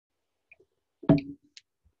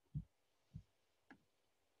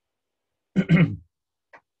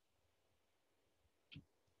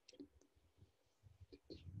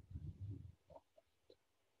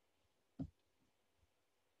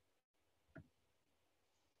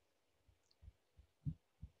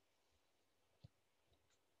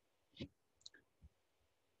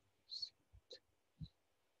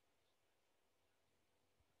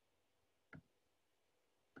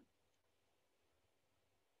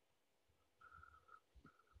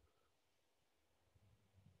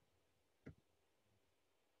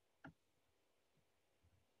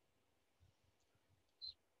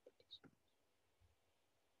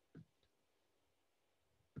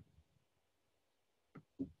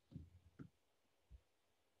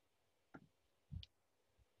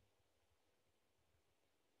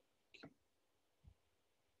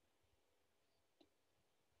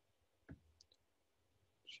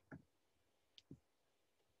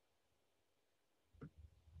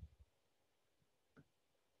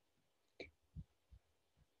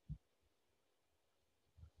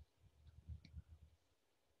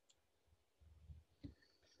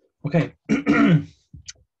Okay.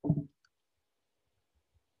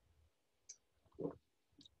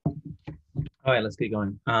 All right, let's get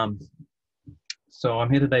going. So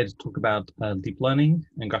I'm here today to talk about deep learning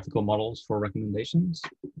and graphical models for recommendations.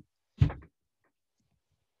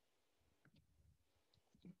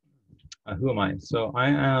 Who am I? So I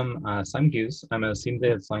am Simon Hughes. I'm a senior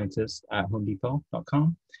data scientist at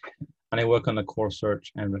homedepot.com, and I work on the core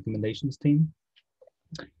search and recommendations team.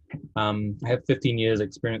 I have 15 years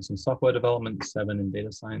experience in software development, 7 in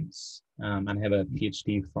data science, and I have a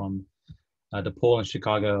PhD from DePaul in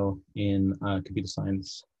Chicago in computer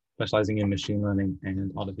science, specializing in machine learning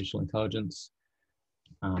and artificial intelligence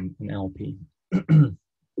and NLP.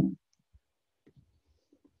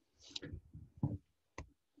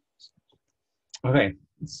 Okay,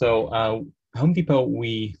 so Home Depot,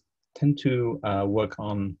 we tend to work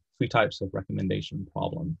on 3 types of recommendation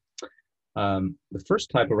problem. The first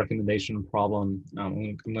type of recommendation problem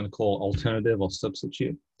I'm going to call alternative or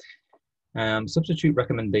substitute. Substitute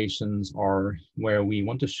recommendations are where we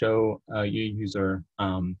want to show your user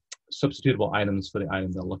substitutable items for the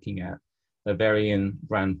item they're looking at. They vary in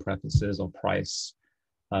brand preferences or price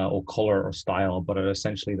or color or style, but are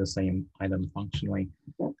essentially the same item functionally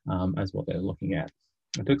as what they're looking at.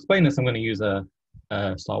 And to explain this, I'm going to use a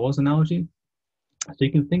Star Wars analogy. So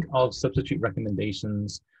you can think of substitute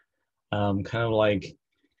recommendations kind of like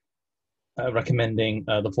recommending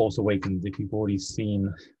The Force Awakens if you've already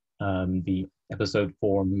seen the episode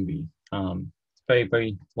 4 movie.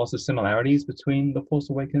 Very lots of similarities between The Force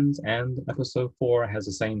Awakens and episode 4. It has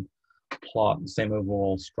the same plot, the same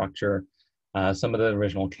overall structure, some of the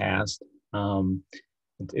original cast.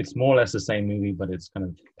 It's more or less the same movie, but it's kind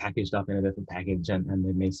of packaged up in a different package, and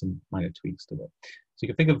they made some minor tweaks to it. So you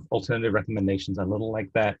can think of alternative recommendations a little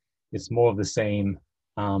like that. It's more of the same,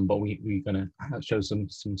 but we're going to show some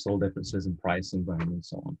subtle differences in price and brand and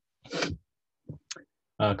so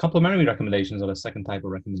on. Complementary recommendations are the second type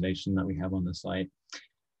of recommendation that we have on the site.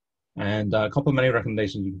 And complementary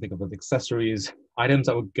recommendations you can think of as accessories, items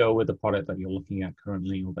that would go with the product that you're looking at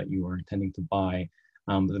currently or that you are intending to buy,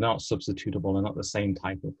 but they're not substitutable. They're not the same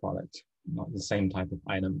type of product, not the same type of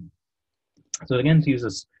item. So again, to use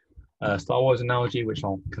this Star Wars analogy, which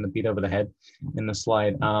I'll kind of beat over the head in the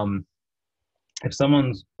slide, if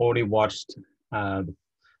someone's already watched The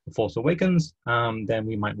Force Awakens, then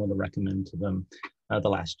we might want to recommend to them The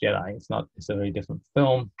Last Jedi. It's a very different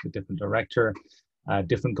film, a different director,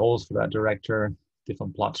 different goals for that director,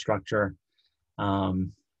 different plot structure.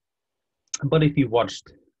 But if you've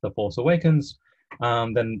watched The Force Awakens,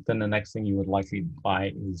 then the next thing you would likely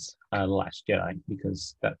buy is The Last Jedi,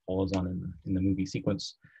 because that follows on in the movie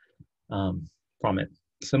sequence from it.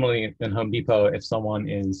 Similarly, in Home Depot, if someone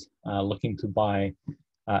is looking to buy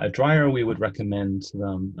a dryer, we would recommend to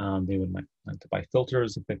them, they would like to buy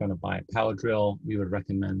filters. If they're going to buy a power drill, we would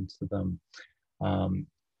recommend to them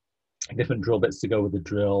different drill bits to go with the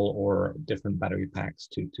drill, or different battery packs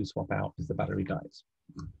to swap out as the battery dies.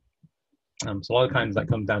 So a lot of times that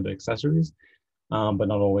comes down to accessories, but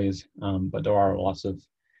not always. But there are lots of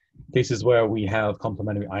cases where we have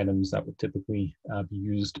complementary items that would typically be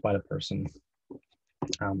used by the person,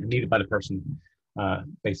 needed by the person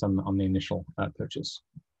based on the initial purchase.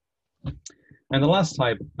 And the last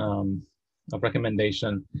type of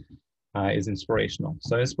recommendation is inspirational.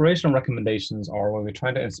 So inspirational recommendations are where we're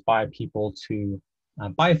trying to inspire people to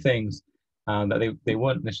buy things that they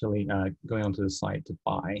weren't initially going onto the site to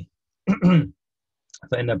buy.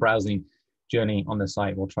 So in their browsing journey on the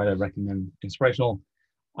site, we'll try to recommend inspirational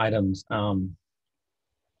items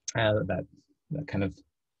that that kind of,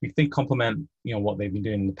 we think complement, what they've been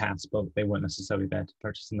doing in the past, but they weren't necessarily there to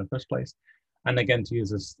purchase in the first place. And again, to use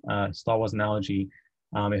this Star Wars analogy,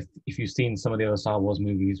 if you've seen some of the other Star Wars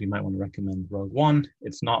movies, we might want to recommend Rogue One.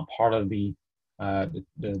 It's not part of any of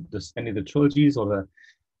the trilogies or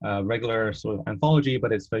the regular sort of anthology,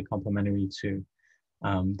 but it's very complementary to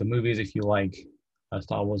the movies. If you like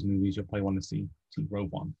Star Wars movies, you'll probably want to see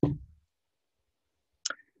Rogue One.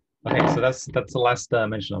 Okay, so that's the last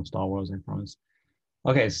mention of Star Wars, I promise.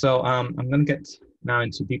 Okay, so I'm going to get now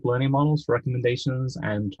into deep learning models for recommendations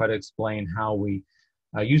and try to explain how we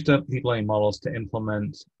use deep learning models to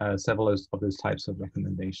implement several of those types of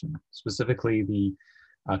recommendation, specifically the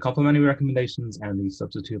complementary recommendations and the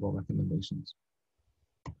substitutable recommendations.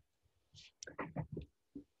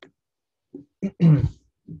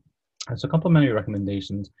 So complementary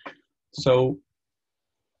recommendations. So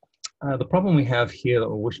the problem we have here that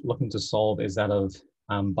we're looking to solve is that of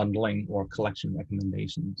bundling or collection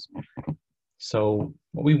recommendations. So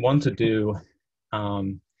what we want to do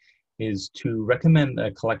is to recommend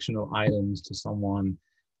a collection of items to someone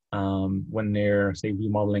when they're, say,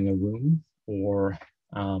 remodeling a room or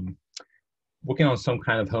working on some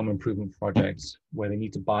kind of home improvement projects where they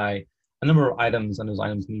need to buy a number of items, and those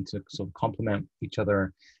items need to sort of complement each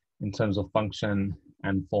other in terms of function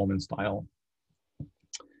and form and style.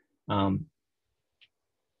 To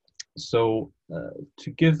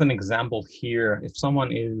give an example here, if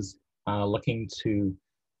someone is looking to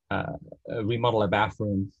remodel a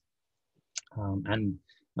bathroom and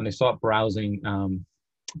they start browsing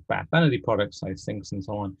bath vanity products like sinks and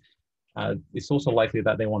so on, it's also likely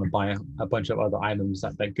that they want to buy a bunch of other items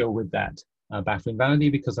that go with that bathroom vanity,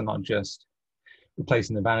 because they're not just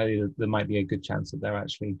replacing the vanity. There might be a good chance that they're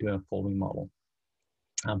actually doing a full remodel,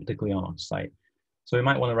 particularly on our site. So we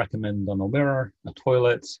might want to recommend a mirror, a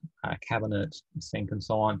toilet, a cabinet, a sink, and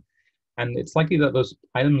so on. And it's likely that those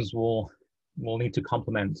items will need to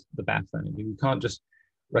complement the bath vanity. We can't just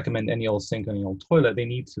recommend any old sink, any old toilet. They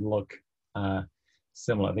need to look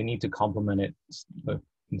similar. They need to complement it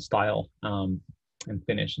in style and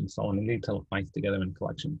finish and so on. They need to look nice together in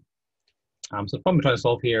collection. So the problem we're trying to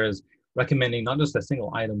solve here is recommending not just a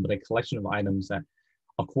single item, but a collection of items that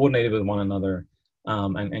are coordinated with one another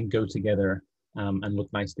and go together and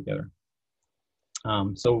look nice together.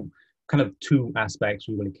 So kind of two aspects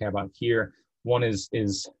we really care about here. One is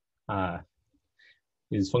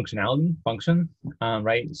functionality, function,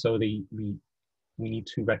 right? So we need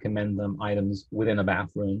to recommend them items within a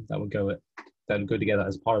bathroom that would go together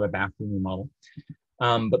as part of a bathroom remodel.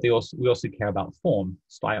 But we also care about form,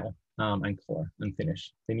 style, and color and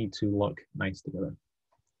finish. They need to look nice together.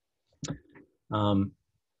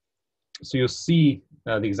 So you'll see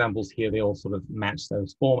the examples here, they all sort of match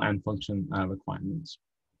those form and function requirements.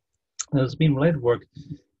 There's been related work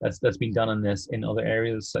that's been done on this in other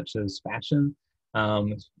areas such as fashion,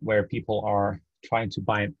 where people are trying to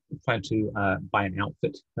buy an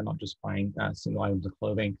outfit. They're not just buying single items of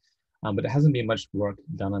clothing, but there hasn't been much work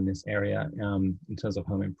done on this area in terms of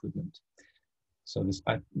home improvement. So this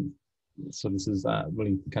is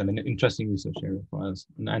really kind of an interesting research area for us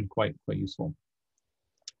and quite useful.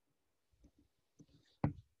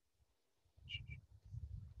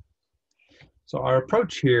 So our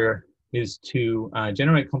approach here is to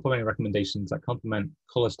generate complementary recommendations that complement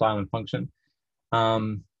color, style, and function.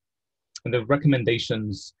 And the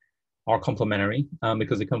recommendations are complementary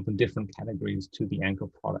because they come from different categories to the anchor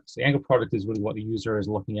products. The anchor product is really what the user is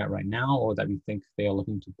looking at right now or that we think they are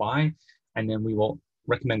looking to buy. And then we will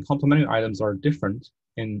recommend complementary items that are different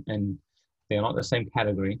and they are not the same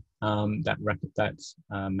category that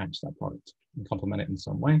match that product and complement it in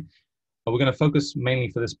some way. But we're going to focus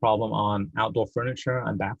mainly for this problem on outdoor furniture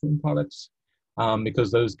and bathroom products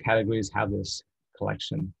because those categories have this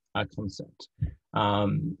collection concept.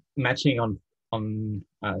 Matching on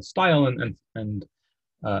style and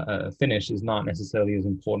finish is not necessarily as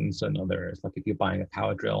important in certain other areas. Like if you're buying a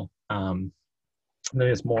power drill, then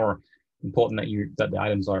it's more important that the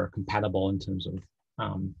items are compatible in terms of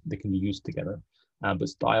they can be used together. But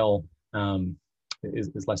style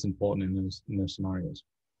is less important in those scenarios.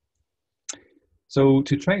 So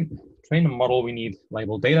to train a model, we need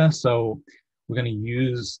label data. So we're going to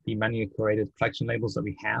use the manually curated collection labels that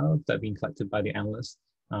we have that have been collected by the analysts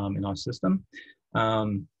in our system.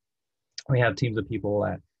 We have teams of people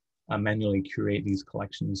that manually curate these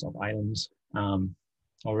collections of items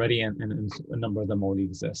already, and a number of them already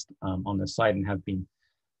exist on the site and have been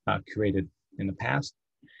curated in the past.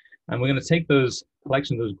 And we're going to take those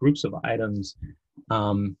collections, those groups of items,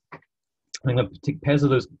 I'm going to take pairs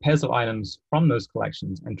of items from those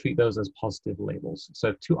collections and treat those as positive labels. So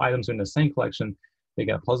if two items are in the same collection, they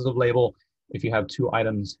get a positive label. if you have two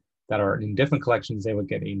items that are in different collections, they would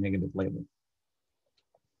get a negative label.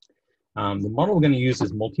 The model we're going to use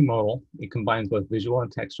is multimodal. It combines both visual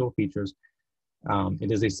and textual features.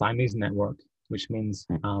 It is a Siamese network, which means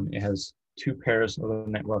it has two pairs of the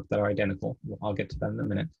network that are identical. I'll get to that in a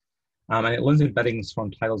minute. And it learns embeddings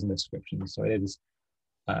from titles and descriptions. So it is,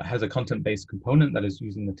 has a content-based component that is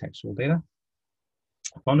using the textual data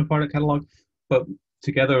from the product catalog. But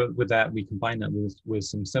together with that, we combine that with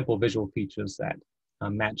some simple visual features that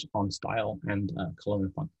match on style and color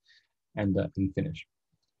and font and finish.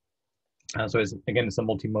 So again, it's a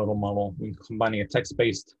multimodal model. We're combining a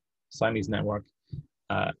text-based Siamese network,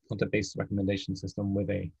 content-based recommendation system with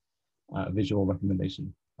a visual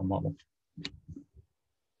recommendation model.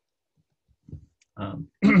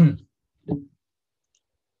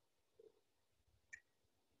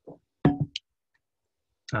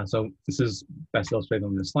 So this is best illustrated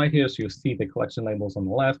on this slide here. So you'll see the collection labels on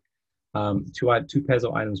the left. Two pairs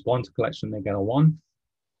of items, one to collection, they get a 1.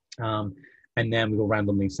 And then we will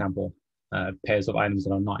randomly sample pairs of items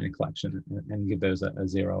that are not in a collection and give those a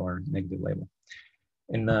 0 or negative label.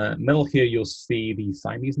 In the middle here, you'll see the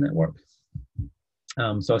Siamese network.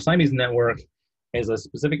 So a Siamese network is a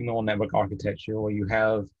specific neural network architecture where you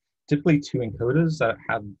have typically two encoders that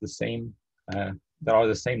have the same, that are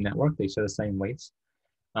the same network. They share the same weights,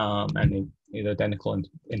 and they're identical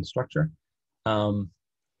in structure. And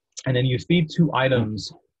then you feed two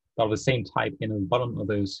items that are the same type in the bottom of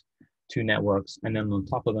those two networks, and then on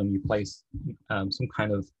top of them you place some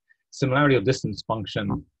kind of similarity or distance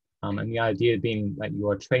function, and the idea being that you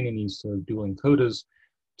are training these sort of dual encoders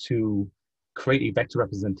to create a vector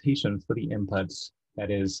representation for the inputs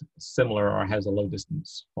that is similar or has a low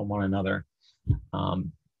distance from one another.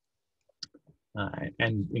 And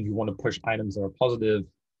you want to push items that are positive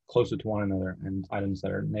closer to one another and items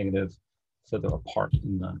that are negative further apart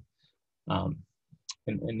in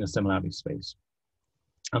the similarity space.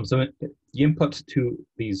 So the input to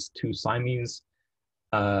these two Siamese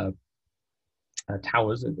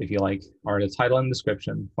towers, if you like, are the title and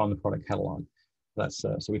description from the product catalog. That's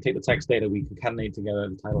so we take the text data, we concatenate together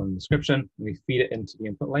the title and description, and we feed it into the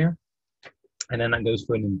input layer, and then that goes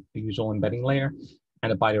for the usual embedding layer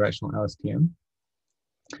and a bidirectional LSTM,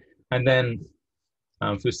 and then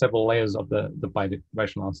through several layers of the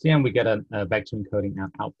bidirectional LSTM, we get a vector encoding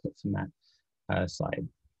output from that side.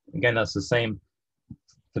 Again, that's the same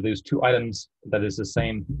for those two items. That is the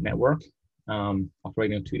same network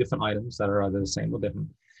operating on two different items that are either the same or different.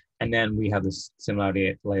 And then we have this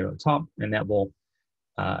similarity layer at the top, and that will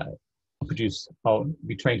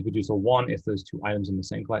be trained to produce a 1 if those two items are in the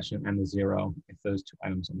same collection, and a 0 if those two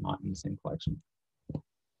items are not in the same collection.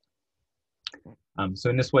 So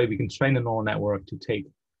in this way, we can train a neural network to take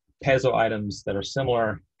pairs of items that are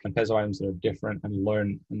similar and pairs of items that are different and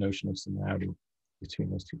learn a notion of similarity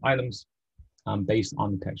between those two items based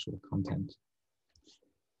on the textual content.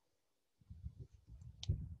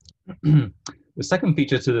 The second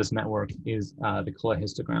feature to this network is the color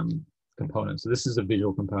histogram component. So this is a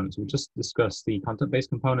visual component. So we just discussed the content-based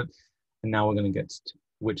component, and now we're going to get to,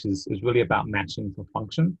 which is really about matching for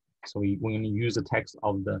function. So we're going to use the text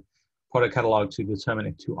of the product catalog to determine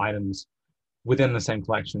if two items within the same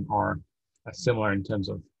collection are similar in terms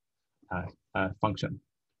of function.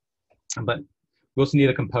 But we also need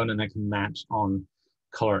a component that can match on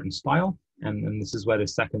color and style, and this is where the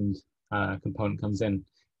second component comes in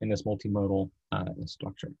this multimodal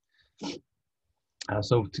structure.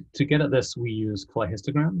 So to get at this, we use color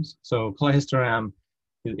histograms. So color histogram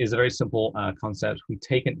is a very simple concept. We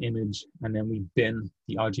take an image and then we bin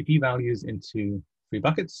the RGB values into 3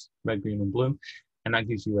 buckets, red, green, and blue, and that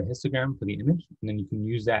gives you a histogram for the image. And then you can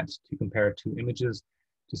use that to compare 2 images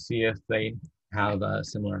to see if they have a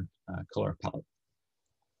similar color palette.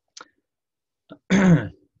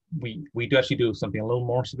 We do actually do something a little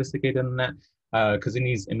more sophisticated than that, because in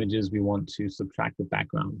these images we want to subtract the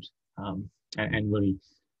background and really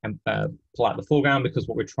pull out the foreground, because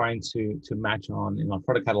what we're trying to match on in our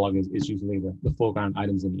product catalog is usually the foreground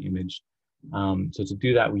items in the image. So to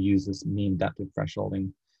do that, we use this mean adaptive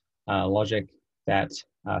thresholding logic that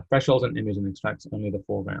thresholds an image and extracts only the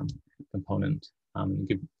foreground component.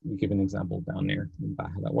 We give an example down there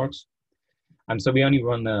about how that works. So we only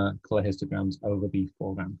run the color histograms over the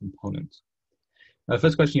foreground component. Now, the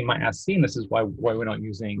first question you might ask, seeing this, is why we're not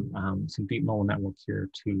using some deep neural network here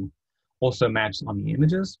to also match on the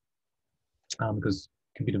images, because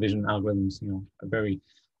computer vision algorithms, are very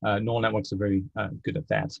neural networks are very good at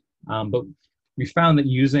that. But we found that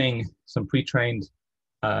using some pre-trained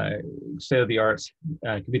state-of-the-art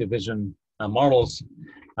computer vision models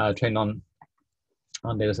trained on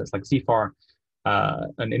data sets like CFAR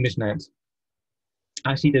and ImageNet,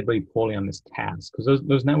 actually did very poorly on this task because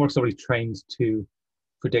those networks are already trained to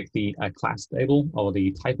predict the class label or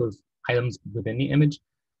the type of items within the image,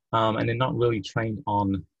 and they're not really trained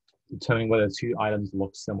on determining whether two items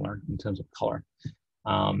look similar in terms of color.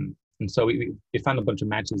 And so we found a bunch of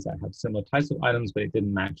matches that have similar types of items, but it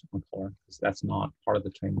didn't match on color because that's not part of the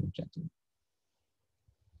training objective.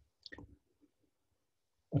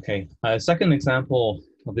 Okay, second example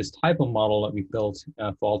of this type of model that we built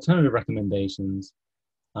for alternative recommendations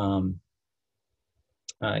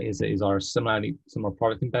is our similar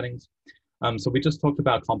product embeddings. So we just talked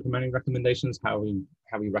about complementary recommendations, how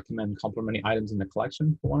we recommend complementary items in the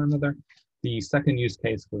collection for one another. The second use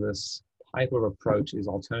case for this type of approach is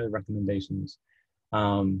alternative recommendations,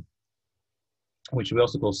 which we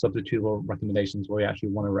also call substitutable recommendations, where we actually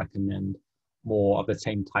want to recommend more of the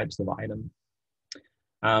same types of item.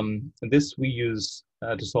 This we use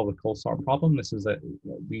to solve the cold start problem.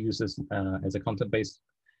 We use this as a content-based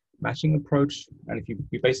matching approach. And if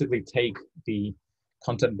you basically take the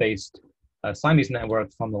content-based Siamese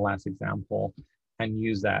network from the last example and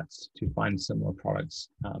use that to find similar products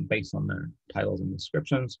based on their titles and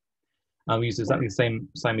descriptions. We use exactly the same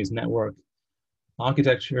Siamese network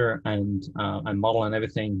architecture and model and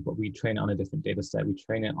everything, but we train it on a different data set. We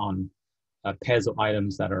train it on pairs of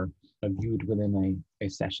items that are viewed within a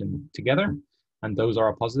session together. And those are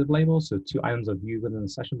a positive label. So two items are viewed within the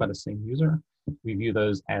session by the same user. We view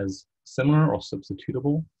those as similar or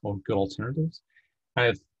substitutable or good alternatives. And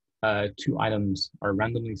if two items are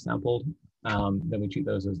randomly sampled, then we treat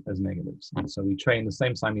those as negatives. And so we train the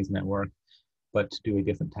same Siamese network, but to do a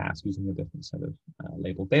different task using a different set of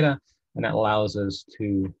labeled data. And that allows us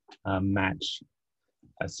to match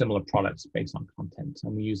similar products based on content.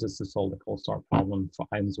 And we use this to solve the cold start problem for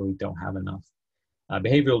items where we don't have enough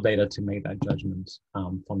behavioral data to make that judgment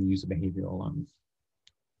from user behavior alone.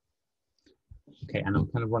 Okay, and I'm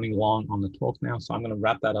kind of running long on the talk now, so I'm going to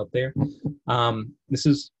wrap that up there. This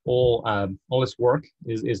is all this work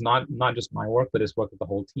is not just my work, but it's work of the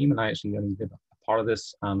whole team, and I actually only did a part of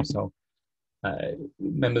this. So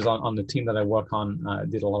members on the team that I work on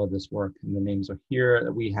did a lot of this work, and the names are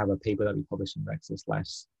here. We have a paper that we published in Rexis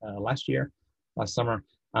last summer,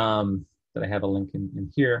 that I have a link in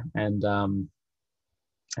here, and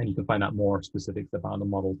you can find out more specifics about the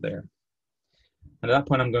model there. And at that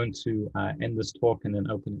point, I'm going to end this talk and then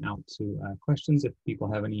open it out to questions. If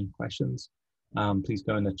people have any questions, please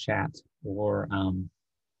go in the chat or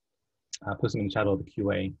post them in the chat or the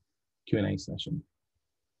Q&A session.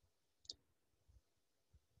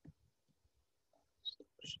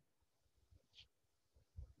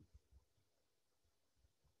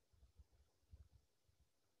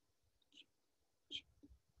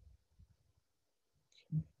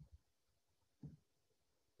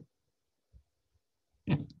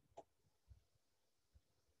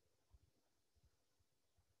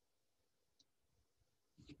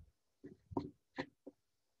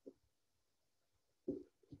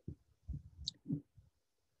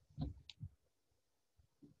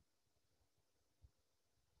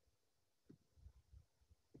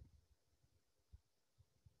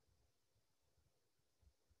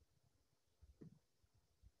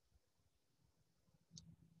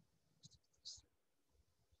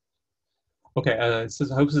 Okay, it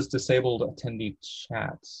says, I hope this is disabled attendee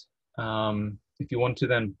chat. If you want to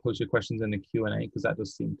then post your questions in the Q&A, because that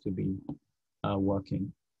does seem to be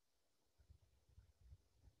working.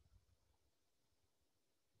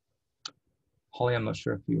 Holly, I'm not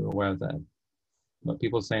sure if you're aware of that, but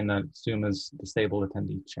people are saying that Zoom is disabled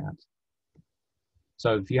attendee chat.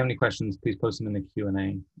 So if you have any questions, please post them in the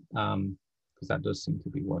Q&A, because that does seem to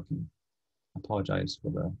be working. I apologize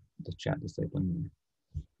for the chat disabling there.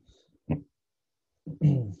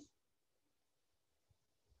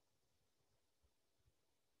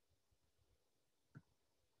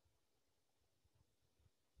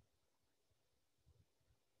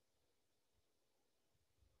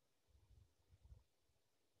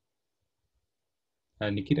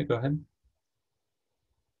 Nikita, go ahead.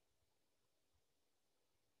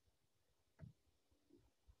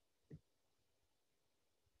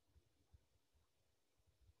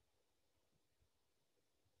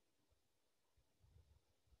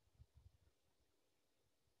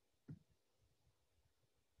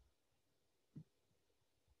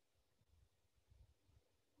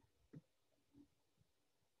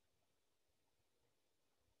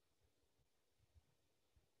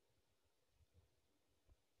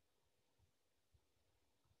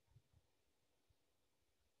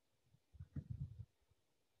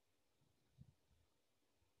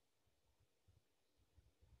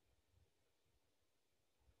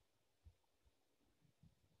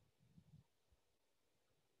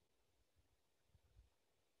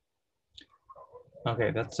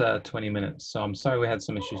 Okay, that's 20 minutes. So I'm sorry we had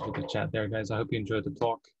some issues with the chat there, guys. I hope you enjoyed the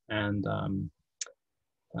talk and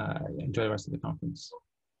enjoy the rest of the conference.